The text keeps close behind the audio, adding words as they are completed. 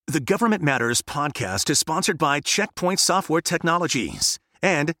The Government Matters podcast is sponsored by Checkpoint Software Technologies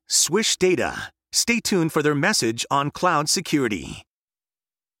and Swish Data. Stay tuned for their message on cloud security.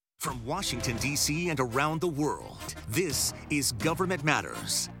 From Washington, D.C. and around the world, this is Government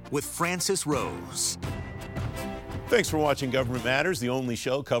Matters with Francis Rose. Thanks for watching Government Matters, the only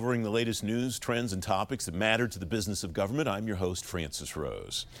show covering the latest news, trends, and topics that matter to the business of government. I'm your host, Francis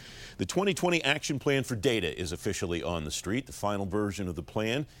Rose. The 2020 Action Plan for Data is officially on the street. The final version of the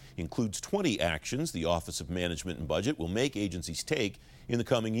plan includes 20 actions the Office of Management and Budget will make agencies take in the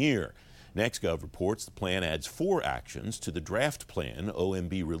coming year. Nextgov reports the plan adds 4 actions to the draft plan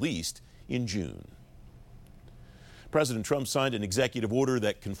OMB released in June. President Trump signed an executive order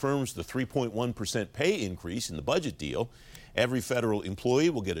that confirms the 3.1% pay increase in the budget deal. Every federal employee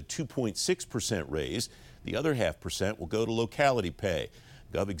will get a 2.6% raise. The other 0.5% will go to locality pay.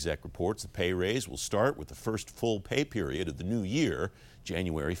 GovExec reports the pay raise will start with the first full pay period of the new year,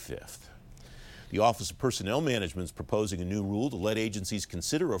 January 5th. The Office of Personnel Management is proposing a new rule to let agencies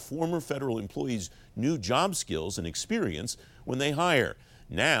consider a former federal employee's new job skills and experience when they hire.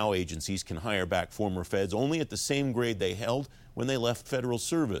 Now, agencies can hire back former feds only at the same grade they held when they left federal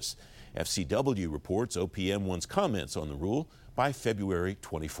service. FCW reports OPM wants comments on the rule by February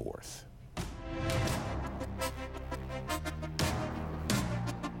 24th.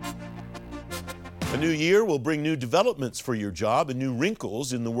 A new year will bring new developments for your job and new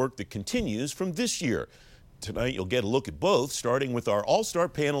wrinkles in the work that continues from this year. Tonight, you'll get a look at both, starting with our all-star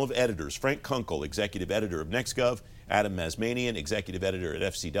panel of editors. Frank Konkel, executive editor of Nextgov, Adam Mazmanian, executive editor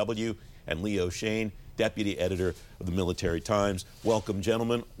at FCW, and Leo Shane, deputy editor of the Military Times. Welcome,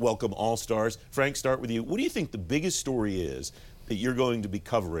 gentlemen. Welcome, all-stars. Frank, start with you. What do you think the biggest story is that you're going to be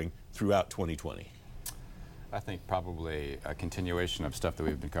covering throughout 2020? I think probably a continuation of stuff that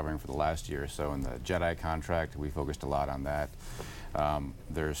we've been covering for the last year or so. In the JEDI contract, we focused a lot on that.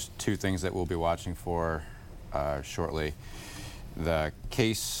 There's 2 things that we'll be watching for shortly. The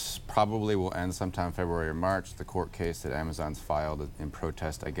case probably will end sometime February or March, the court case that Amazon's filed in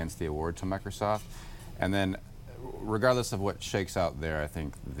protest against the award to Microsoft. And then regardless of what shakes out there, I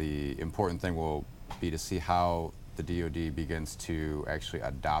think the important thing will be to see how the DoD begins to actually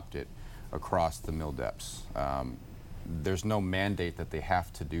adopt it across the MilDeps. There's no mandate that they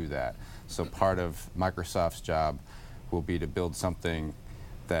have to do that. So part of Microsoft's job will be to build something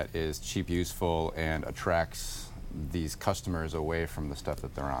that is cheap, useful, and attracts these customers away from the stuff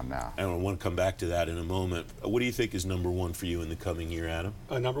that they're on now. I want to come back to that in a moment. What do you think is number one for you in the coming year, Adam?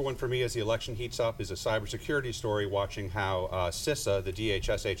 Number one for me as the election heats up is a cybersecurity story, watching how CISA, the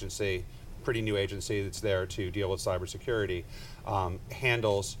DHS agency, pretty new agency that's there to deal with cybersecurity,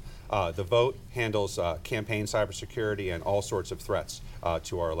 handles the vote, handles campaign cybersecurity and all sorts of threats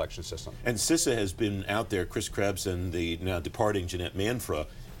to our election system. And CISA has been out there. Chris Krebs and the now departing Jeanette Manfra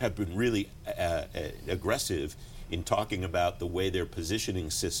have been really aggressive in talking about the way they're positioning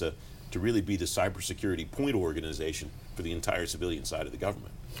CISA to really be the cybersecurity point organization for the entire civilian side of the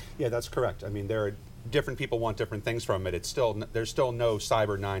government. Yeah, that's correct. I mean, different people want different things from it. There's still no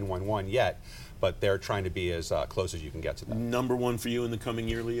Cyber 911 yet, but they're trying to be as close as you can get to that. Number one for you in the coming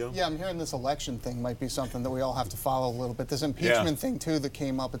year, Leo? Yeah, I'm hearing this election thing might be something that we all have to follow a little bit. This impeachment thing, too, that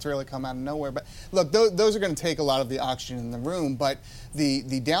came up, it's really come out of nowhere. But look, those are going to take a lot of the oxygen in the room. But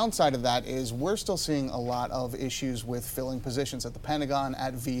the downside of that is we're still seeing a lot of issues with filling positions at the Pentagon,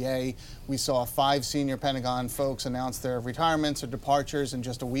 at VA. We saw 5 senior Pentagon folks announce their retirements or departures in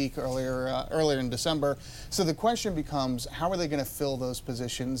just a week earlier in December. So the question becomes, how are they going to fill those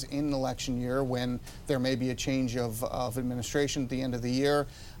positions in an election year when there may be a change of administration at the end of the year?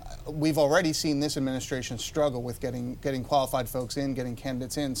 We've already seen this administration struggle with getting qualified folks in, getting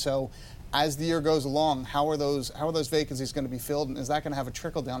candidates in. So as the year goes along, how are those vacancies going to be filled, and is that going to have a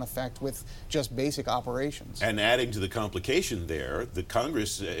trickle-down effect with just basic operations? And adding to the complication there, the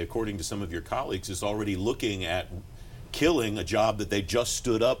Congress, according to some of your colleagues, is already looking at killing a job that they just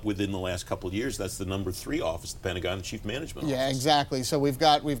stood up within the last couple of years. That's the number 3 office, the Pentagon Chief Management Office. Yeah, exactly. So we've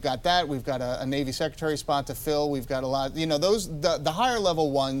got that. We've got a Navy Secretary spot to fill. We've got a lot. The higher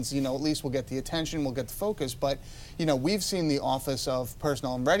level ones. At least we'll get the attention. We'll get the focus. But we've seen the Office of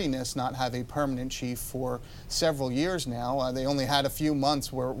Personnel and Readiness not have a permanent chief for several years now. They only had a few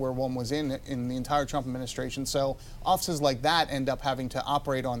months where one was in the entire Trump administration. So offices like that end up having to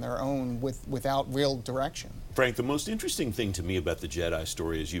operate on their own without real direction. Frank, the most interesting thing to me about the JEDI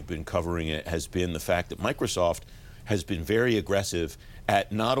story as you've been covering it has been the fact that Microsoft has been very aggressive at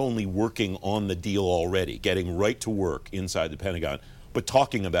not only working on the deal already, getting right to work inside the Pentagon, but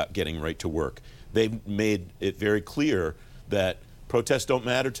talking about getting right to work. They've made it very clear that Protests don't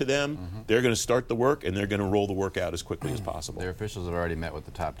matter to them. They're going to start the work, and they're going to roll the work out as quickly as possible. Their officials have already met with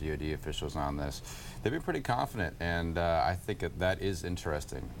the top DoD officials on this. They've been pretty confident, and I think that is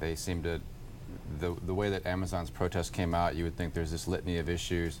interesting. They seem to, the way that Amazon's protest came out, you would think there's this litany of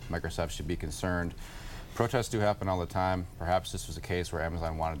issues. Microsoft should be concerned. Protests do happen all the time. Perhaps this was a case where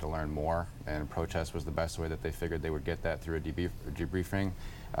Amazon wanted to learn more, and protest was the best way that they figured they would get that through a debriefing.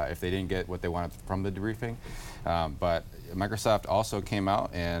 If they didn't get what they wanted from the debriefing. But Microsoft also came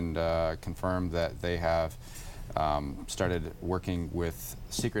out and confirmed that they have started working with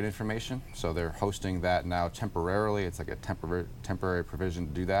secret information. So they're hosting that now temporarily. It's like a temporary provision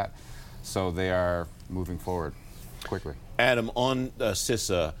to do that. So they are moving forward quickly. Adam, on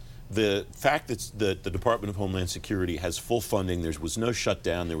CISA, the fact that the Department of Homeland Security has full funding, there was no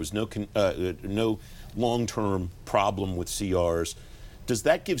shutdown, there was no long-term problem with CRs. Does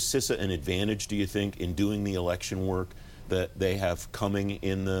that give CISA an advantage, do you think, in doing the election work that they have coming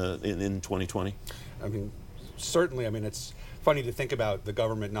in 2020? I mean, certainly. I mean, it's funny to think about the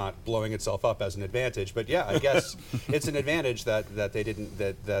government not blowing itself up as an advantage, but yeah, I guess it's an advantage that they didn't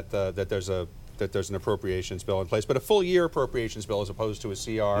that there's an appropriations bill in place, but a full year appropriations bill as opposed to a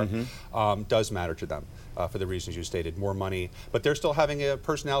CR does matter to them for the reasons you stated. More money, but they're still having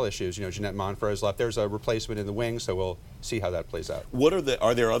personnel issues. You know, Jeanette Monfort has left. There's a replacement in the wing, so we'll see how that plays out.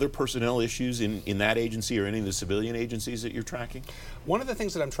 Are there other personnel issues in that agency or any of the civilian agencies that you're tracking? One of the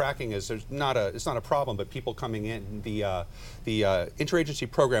things that I'm tracking is it's not a problem, but people coming in. The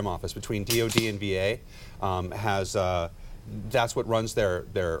Interagency Program Office between DoD and VA has. That's what runs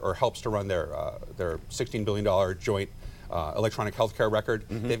or helps to run their $16 billion joint electronic healthcare record.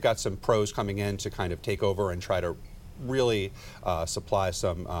 They've got some pros coming in to kind of take over and try to really supply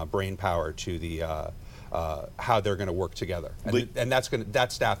some brain power to the how they're going to work together, and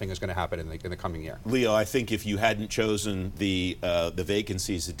that staffing is going to happen in the coming year. Leo, I think if you hadn't chosen the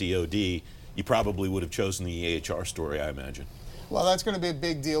vacancies at DoD, you probably would have chosen the EHR story, I imagine. Well, that's going to be a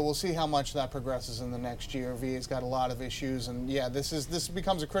big deal. We'll see how much that progresses in the next year. VA's got a lot of issues, and yeah, this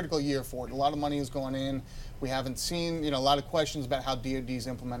becomes a critical year for it. A lot of money is going in. We haven't seen, a lot of questions about how DoD is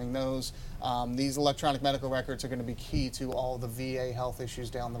implementing those. These electronic medical records are going to be key to all the VA health issues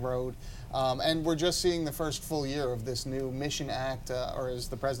down the road. And we're just seeing the first full year of this new Mission Act, or as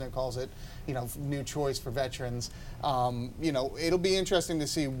the president calls it, new choice for veterans. It'll be interesting to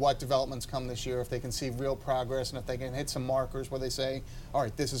see what developments come this year, if they can see real progress and if they can hit some markers where they say, all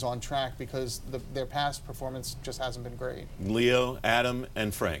right, this is on track, because their past performance just hasn't been great. Leo, Adam,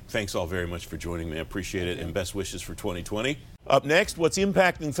 and Frank, thanks all very much for joining me. I appreciate it, and best wishes for 2020. Up next, what's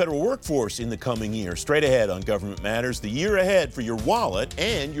impacting the federal workforce in the coming year? Straight ahead on Government Matters, the year ahead for your wallet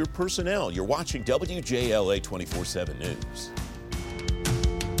and your personnel. You're watching WJLA 24/7 News.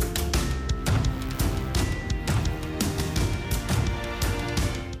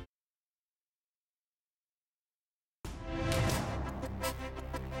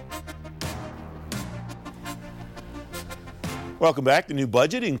 Welcome back. The new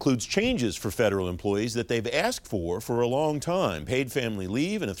budget includes changes for federal employees that they've asked for a long time. Paid family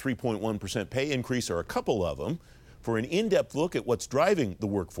leave and a 3.1% pay increase are a couple of them. For an in-depth look at what's driving the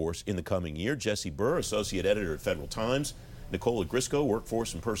workforce in the coming year, Jessie Bur, associate editor at Federal Times, Nicole Ogrysko,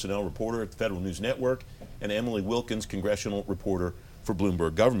 workforce and personnel reporter at the Federal News Network, and Emily Wilkins, congressional reporter for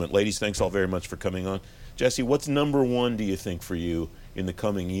Bloomberg Government. Ladies, thanks all very much for coming on. Jessie, what's number one, do you think, for you in the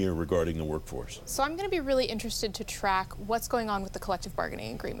coming year regarding the workforce? So I'm going to be really interested to track what's going on with the collective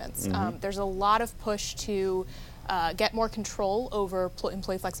bargaining agreements. There's a lot of push to get more control over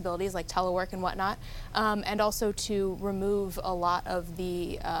employee flexibilities like telework and whatnot, and also to remove a lot of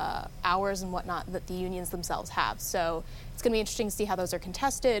the hours and whatnot that the unions themselves have. So it's going to be interesting to see how those are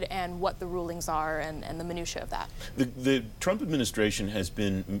contested and what the rulings are and the minutia of that. The Trump administration has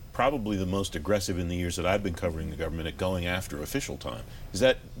been probably the most aggressive in the years that I've been covering the government at going after official time. Is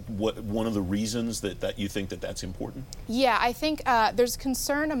that one of the reasons that you think that's important? Yeah, I think there's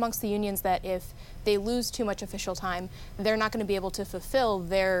concern amongst the unions that if they lose too much official time, they're not going to be able to fulfill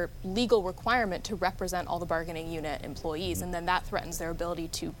their legal requirement to represent all the bargaining unit employees, and then that threatens their ability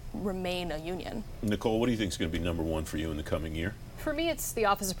to remain a union. Nicole, what do you think is going to be number one for you in the coming year? For me, it's the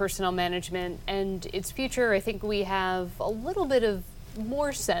Office of Personnel Management and its future. I think we have a little bit of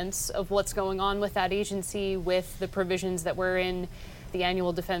more sense of what's going on with that agency, with the provisions that were in the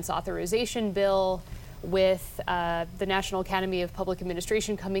annual Defense Authorization Bill, with the National Academy of Public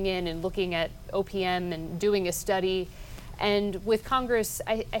Administration coming in and looking at OPM and doing a study. And with Congress,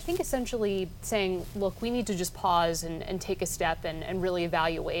 I think essentially saying, look, we need to just pause and take a step and really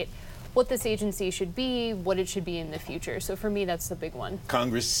evaluate what this agency should be, what it should be in the future. So for me, that's the big one.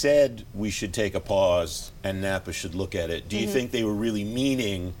 Congress said we should take a pause and NAPA should look at it. Do you think they were really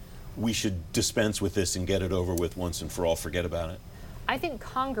meaning we should dispense with this and get it over with once and for all, forget about it? I think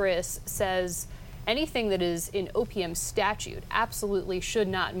Congress says anything that is in OPM statute absolutely should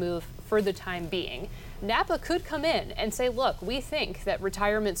not move for the time being. NAPA could come in and say, look, we think that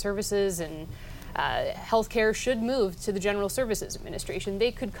retirement services and healthcare should move to the General Services Administration.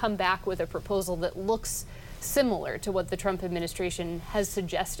 They could come back with a proposal that looks similar to what the Trump administration has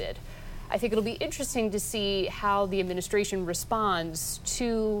suggested. I think it'll be interesting to see how the administration responds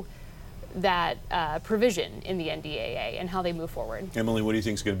to that provision in the NDAA and how they move forward. Emily, what do you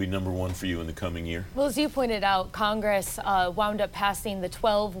think is going to be number one for you in the coming year? Well, as you pointed out, Congress wound up passing the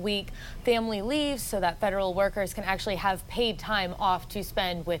 12-week family leave so that federal workers can actually have paid time off to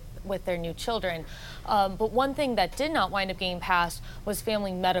spend with their new children. But one thing that did not wind up getting passed was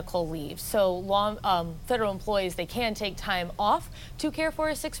family medical leave. So federal employees, they can take time off to care for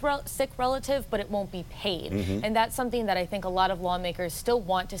a sick relative, but it won't be paid. And that's something that I think a lot of lawmakers still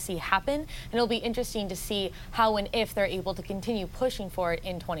want to see happen. And it'll be interesting to see how and if they're able to continue pushing for it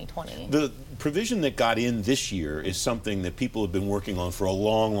in 2020. The provision that got in this year is something that people have been working on for a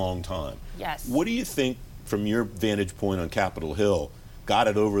long, long time. Yes. What do you think, from your vantage point on Capitol Hill, got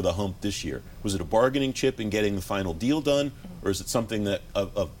it over the hump this year? Was it a bargaining chip in getting the final deal done, or is it something that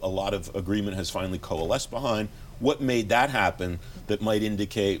a lot of agreement has finally coalesced behind? What made that happen that might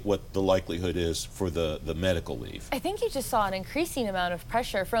indicate what the likelihood is for the medical leave? I think you just saw an increasing amount of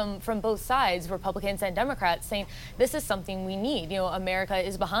pressure from both sides, Republicans and Democrats, saying this is something we need. You know, America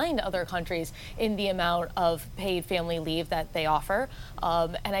is behind other countries in the amount of paid family leave that they offer.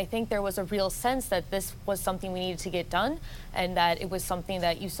 And I think there was a real sense that this was something we needed to get done, and that it was something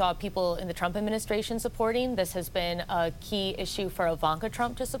that you saw people in the Trump administration supporting. This has been a key issue for Ivanka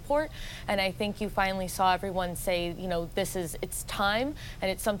Trump to support. And I think you finally saw everyone say, you know, it's time,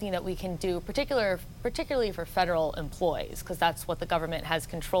 and it's something that we can do, particularly for federal employees, because that's what the government has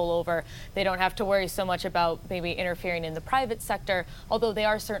control over. They don't have to worry so much about maybe interfering in the private sector, although they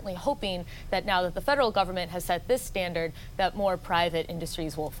are certainly hoping that now that the federal government has set this standard, that more private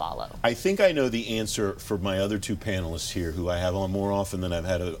industries will follow. I think I know the answer for my other two panelists here, who I have on more often than I've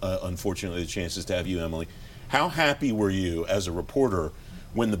had, unfortunately, the chances to have you, Emily. How happy were you as a reporter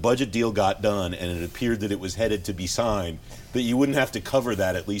when the budget deal got done and it appeared that it was headed to be signed, that you wouldn't have to cover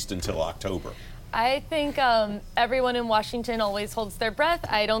that at least until October? I think everyone in Washington always holds their breath.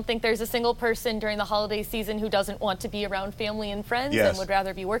 I don't think there's a single person during the holiday season who doesn't want to be around family and friends and would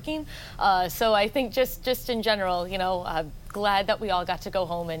rather be working. So I think just in general, you know, I'm glad that we all got to go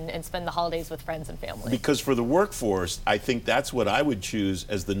home and spend the holidays with friends and family. Because for the workforce, I think that's what I would choose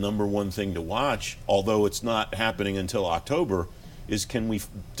as the number one thing to watch, although it's not happening until October, is can we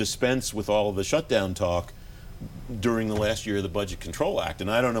dispense with all of the shutdown talk during the last year of the Budget Control Act?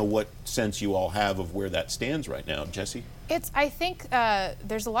 And I don't know what sense you all have of where that stands right now. Jessie? I think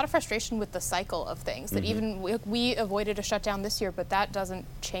there's a lot of frustration with the cycle of things, that even we avoided a shutdown this year, but that doesn't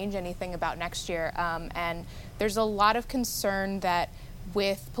change anything about next year. And there's a lot of concern that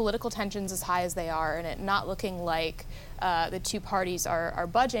with political tensions as high as they are, and it not looking like the two parties are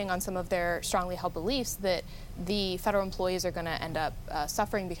budging on some of their strongly held beliefs, that the federal employees are going to end up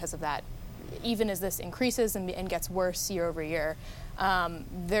suffering because of that, even as this increases and gets worse year over year.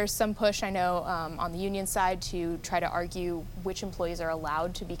 There's some push, I know, on the union side to try to argue which employees are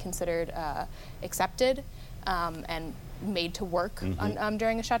allowed to be considered accepted and made to work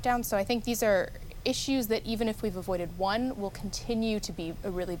during a shutdown. So I think these are issues that even if we've avoided one, will continue to be a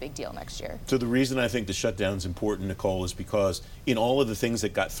really big deal next year. So the reason I think the shutdown's important, Nicole, is because in all of the things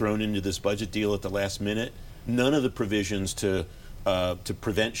that got thrown into this budget deal at the last minute, none of the provisions to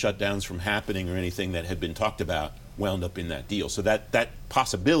prevent shutdowns from happening or anything that had been talked about wound up in that deal. So that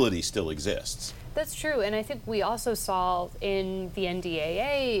possibility still exists. That's true, and I think we also saw in the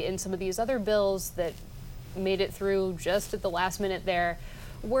NDAA and some of these other bills that made it through just at the last minute there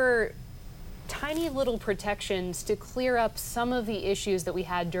were tiny little protections to clear up some of the issues that we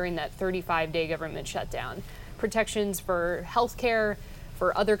had during that 35-day government shutdown. Protections for health care,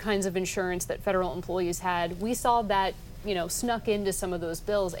 for other kinds of insurance that federal employees had. We saw that, you know, snuck into some of those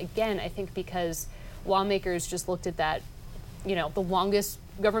bills. Again, I think because lawmakers just looked at that, you know, the longest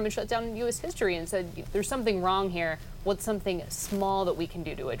government shutdown in U.S. history and said, there's something wrong here. What's something small that we can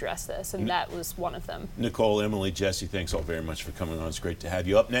do to address this? And that was one of them. Nicole, Emily, Jessie, thanks all very much for coming on. It's great to have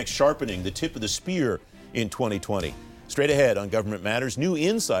you. Up next, sharpening the tip of the spear in 2020. Straight ahead on Government Matters, new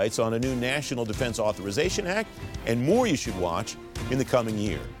insights on a new National Defense Authorization Act, and more you should watch in the coming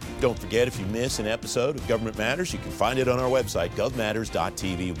year. Don't forget, if you miss an episode of Government Matters, you can find it on our website,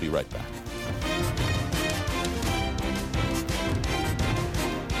 govmatters.tv. We'll be right back.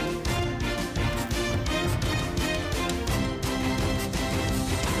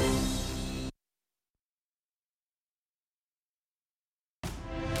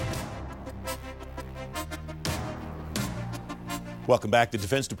 Welcome back. The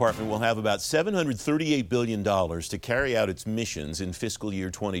Defense Department will have about $738 billion to carry out its missions in fiscal year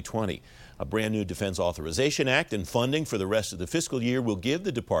 2020. A brand new Defense Authorization Act and funding for the rest of the fiscal year will give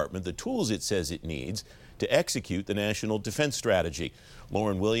the department the tools it says it needs to execute the National Defense Strategy.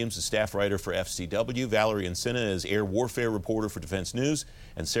 Lauren Williams is staff writer for FCW. Valerie Insinna is air warfare reporter for Defense News.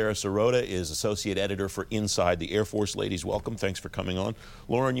 And Sara Sirota is associate editor for Inside the Air Force. Ladies, welcome. Thanks for coming on.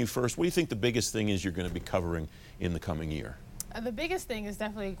 Lauren, you first. What do you think the biggest thing is you're going to be covering in the coming year? The biggest thing is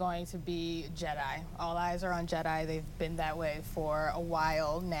definitely going to be Jedi. All eyes are on Jedi. They've been that way for a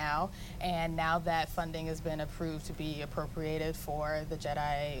while now. And now that funding has been approved to be appropriated for the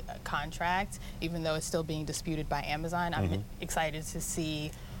Jedi contract, even though it's still being disputed by Amazon, I'm excited to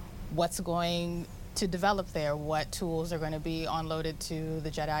see what's going to develop there, what tools are going to be unloaded to the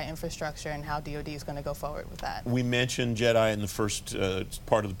Jedi infrastructure, and how DoD is going to go forward with that. We mentioned Jedi in the first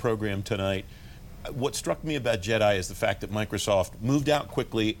part of the program tonight. What struck me about Jedi is the fact that Microsoft moved out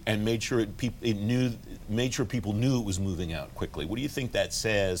quickly and made sure people knew it was moving out quickly. What do you think that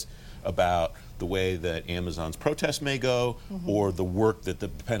says about the way that Amazon's protests may go, or the work that the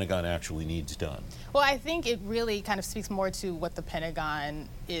Pentagon actually needs done? Well, I think it really kind of speaks more to what the Pentagon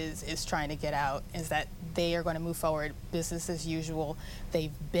is trying to get out, is that they are going to move forward business as usual. They've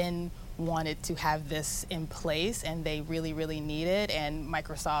been wanted to have this in place, and they really, really need it, and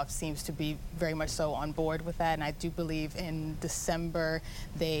Microsoft seems to be very much so on board with that. And I do believe in December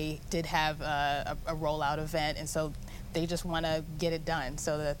they did have a rollout event, and so they just want to get it done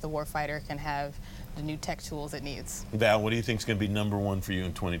so that the warfighter can have the new tech tools it needs. Val, what do you think is going to be number one for you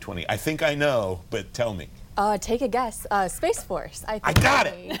in 2020? I think I know, but tell me. Take a guess. Space Force. I got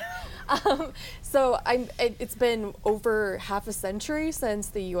it. It's been over half a century since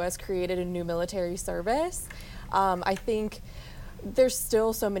the U.S. created a new military service. I think there's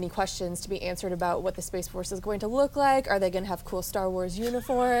still so many questions to be answered about what the Space Force is going to look like. Are they going to have cool Star Wars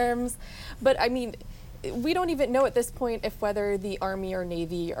uniforms? But I mean, we don't even know at this point if whether the Army or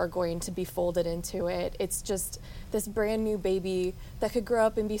Navy are going to be folded into it. It's just this brand new baby that could grow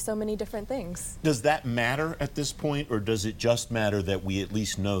up and be so many different things. Does that matter at this point, or does it just matter that we at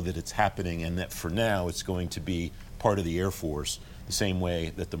least know that it's happening and that for now it's going to be part of the Air Force the same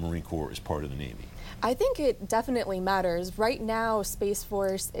way that the Marine Corps is part of the Navy? I think it definitely matters. Right now, Space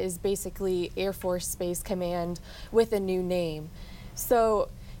Force is basically Air Force Space Command with a new name. So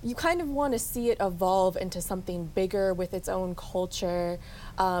you kind of want to see it evolve into something bigger with its own culture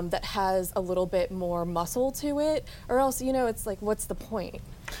that has a little bit more muscle to it, or else, it's like, what's the point?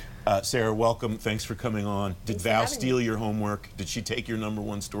 Sara, welcome. Thanks for coming on. Did Val steal your homework? Did she take your number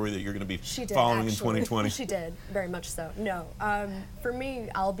one story that you're going to be following in 2020? She did, very much so. No. For me,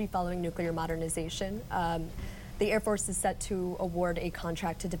 I'll be following nuclear modernization. The Air Force is set to award a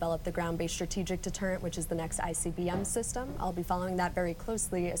contract to develop the ground-based strategic deterrent, which is the next ICBM system. I'll be following that very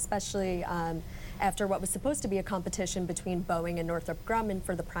closely, especially after what was supposed to be a competition between Boeing and Northrop Grumman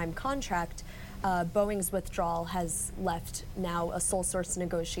for the prime contract. Boeing's withdrawal has left now a sole source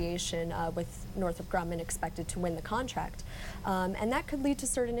negotiation with Northrop Grumman expected to win the contract. And that could lead to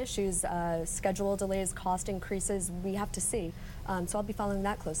certain issues, schedule delays, cost increases. We have to see. So I'll be following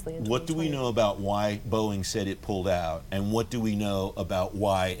that closely in 2020. What do we know about why Boeing said it pulled out, and what do we know about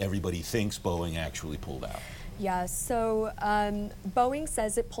why everybody thinks Boeing actually pulled out? Yeah, so Boeing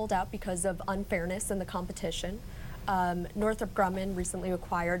says it pulled out because of unfairness in the competition. Northrop Grumman recently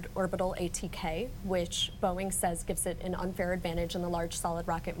acquired Orbital ATK, which Boeing says gives it an unfair advantage in the large solid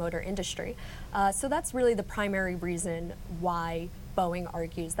rocket motor industry. So that's really the primary reason why Boeing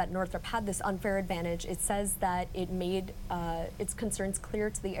argues that Northrop had this unfair advantage. It says that it made its concerns clear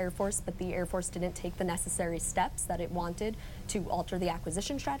to the Air Force, but the Air Force didn't take the necessary steps that it wanted to alter the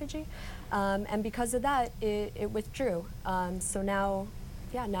acquisition strategy. And because of that, it withdrew. So now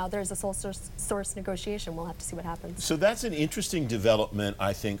there's a sole source negotiation. We'll have to see what happens. So that's an interesting development,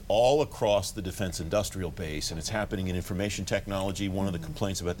 I think, all across the defense industrial base, and it's happening in information technology. One of the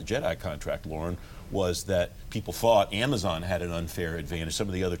complaints about the Jedi contract, Lauren, was that people thought Amazon had an unfair advantage. Some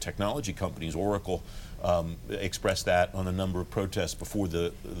of the other technology companies, Oracle, expressed that on a number of protests before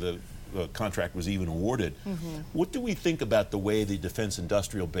the contract was even awarded. What do we think about the way the defense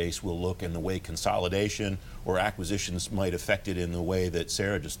industrial base will look and the way consolidation or acquisitions might affect it in the way that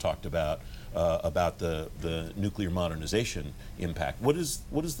Sara just talked about the nuclear modernization impact? What does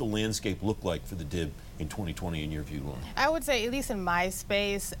the landscape look like for the DIB in 2020 in your view, Lauren? I would say, at least in my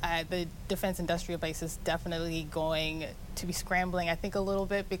space, the defense industrial base is definitely going to be scrambling, I think, a little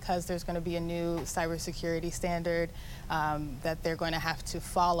bit, because there's going to be a new cybersecurity standard that they're going to have to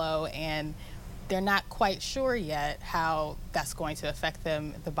follow, and they're not quite sure yet how that's going to affect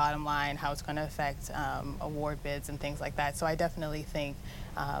them, the bottom line, how it's going to affect award bids and things like that. So I definitely think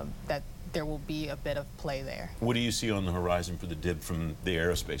that there will be a bit of play there. What do you see on the horizon for the DIB from the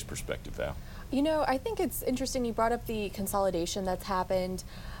aerospace perspective, Val? You know, I think it's interesting you brought up the consolidation that's happened.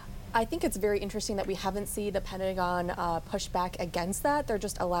 I think it's very interesting that we haven't seen the Pentagon push back against that. They're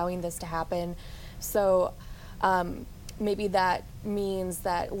just allowing this to happen. So maybe that means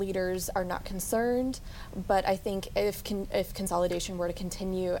that leaders are not concerned, but I think if consolidation were to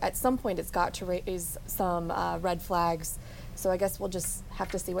continue, at some point it's got to raise some red flags. So I guess we'll just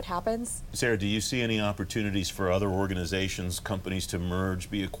have to see what happens. Sara, do you see any opportunities for other organizations, companies to merge,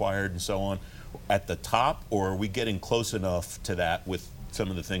 be acquired, and so on at the top, or are we getting close enough to that with some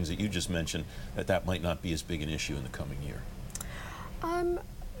of the things that you just mentioned that might not be as big an issue in the coming year?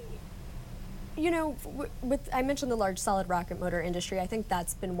 You know, I mentioned the large solid rocket motor industry. I think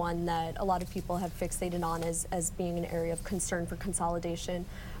that's been one that a lot of people have fixated on as being an area of concern for consolidation.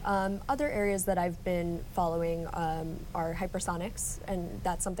 Other areas that I've been following are hypersonics, and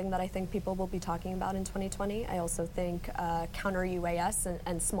that's something that I think people will be talking about in 2020. I also think counter-UAS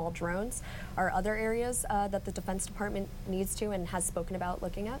and small drones are other areas that the Defense Department needs to and has spoken about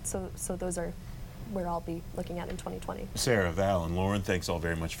looking at. So those are where I'll be looking at in 2020. Sara, Val, and Lauren, thanks all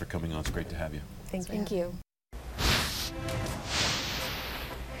very much for coming on. It's great to have you. Thank you.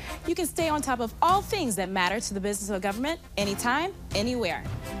 You can stay on top of all things that matter to the business of government anytime, anywhere.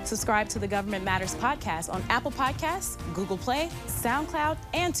 Subscribe to the Government Matters podcast on Apple Podcasts, Google Play, SoundCloud,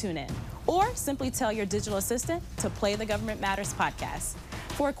 and TuneIn. Or simply tell your digital assistant to play the Government Matters podcast.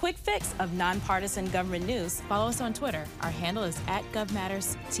 For a quick fix of nonpartisan government news, follow us on Twitter. Our handle is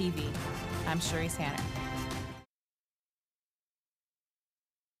 @GovMattersTV. I'm Sharice Hanner.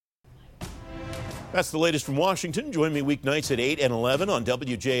 That's the latest from Washington. Join me weeknights at 8 and 11 on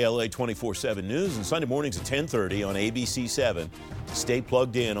WJLA 24/7 News and Sunday mornings at 10:30 on ABC 7 to stay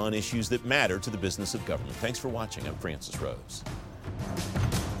plugged in on issues that matter to the business of government. Thanks for watching. I'm Francis Rose.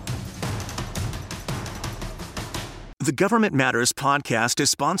 The Government Matters podcast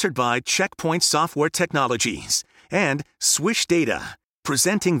is sponsored by Checkpoint Software Technologies and Swish Data,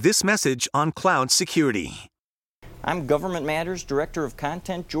 presenting this message on cloud security. I'm Government Matters Director of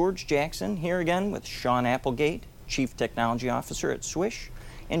Content George Jackson, here again with Sean Applegate, Chief Technology Officer at Swish,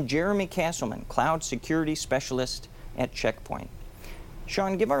 and Jeremy Castleman, Cloud Security Specialist at Checkpoint.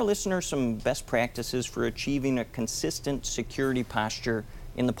 Sean, give our listeners some best practices for achieving a consistent security posture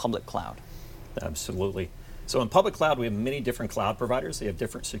in the public cloud. Absolutely. So in public cloud, we have many different cloud providers. They have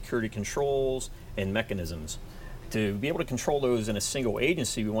different security controls and mechanisms. To be able to control those in a single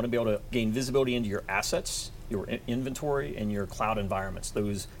agency, we want to be able to gain visibility into your assets, your inventory, and your cloud environments,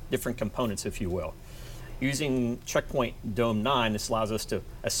 those different components, if you will. Using Checkpoint Dome 9, this allows us to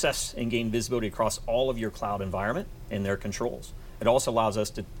assess and gain visibility across all of your cloud environment and their controls. It also allows us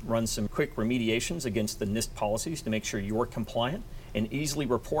to run some quick remediations against the NIST policies to make sure you're compliant and easily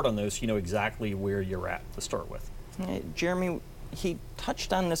report on those so you know exactly where you're at to start with. Jeremy, he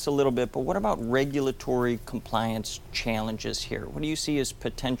touched on this a little bit, but what about regulatory compliance challenges here? What do you see as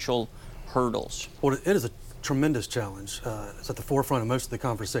potential hurdles? Well, it is a tremendous challenge. It's at the forefront of most of the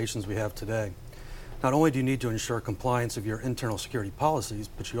conversations we have today. Not only do you need to ensure compliance of your internal security policies,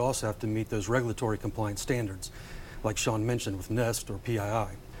 but you also have to meet those regulatory compliance standards, like Sean mentioned with NIST or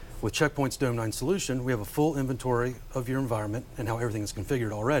PII. With Checkpoint's Dome 9 solution, we have a full inventory of your environment and how everything is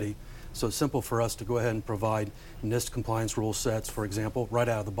configured already. So it's simple for us to go ahead and provide NIST compliance rule sets, for example, right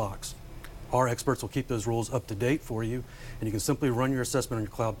out of the box. Our experts will keep those rules up to date for you, and you can simply run your assessment on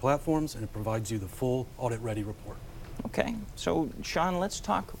your cloud platforms, and it provides you the full audit-ready report. Okay, so Sean, let's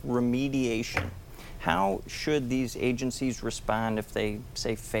talk remediation. How should these agencies respond if they,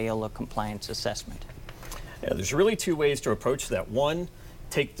 say, fail a compliance assessment? Yeah, there's really two ways to approach that. One,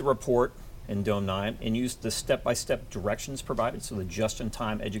 take the report in Dome 9 and use the step-by-step directions provided, so the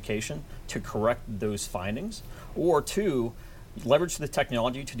just-in-time education, to correct those findings. Or two, leverage the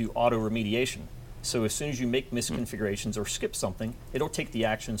technology to do auto-remediation. So as soon as you make misconfigurations or skip something, it'll take the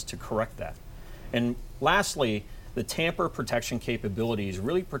actions to correct that. And lastly, The tamper protection capabilities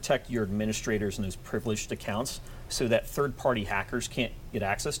really protect your administrators and those privileged accounts so that third-party hackers can't get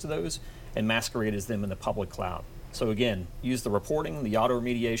access to those and masquerade as them in the public cloud. So again, use the reporting, the auto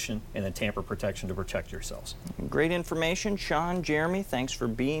remediation, and the tamper protection to protect yourselves. Great information. Sean, Jeremy, thanks for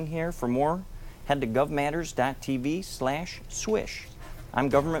being here. For more, head to govmatters.tv/swish. I'm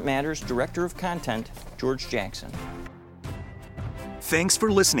Government Matters Director of Content, George Jackson. Thanks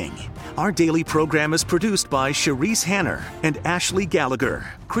for listening. Our daily program is produced by Charisse Hanner and Ashley Gallagher.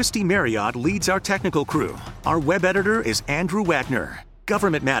 Christy Marriott leads our technical crew. Our web editor is Andrew Wagner.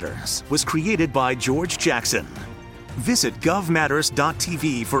 Government Matters was created by George Jackson. Visit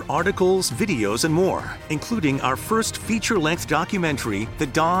govmatters.tv for articles, videos, and more, including our first feature-length documentary, The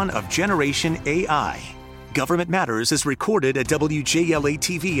Dawn of Generation AI. Government Matters is recorded at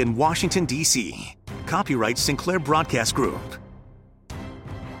WJLA-TV in Washington, D.C. Copyright Sinclair Broadcast Group.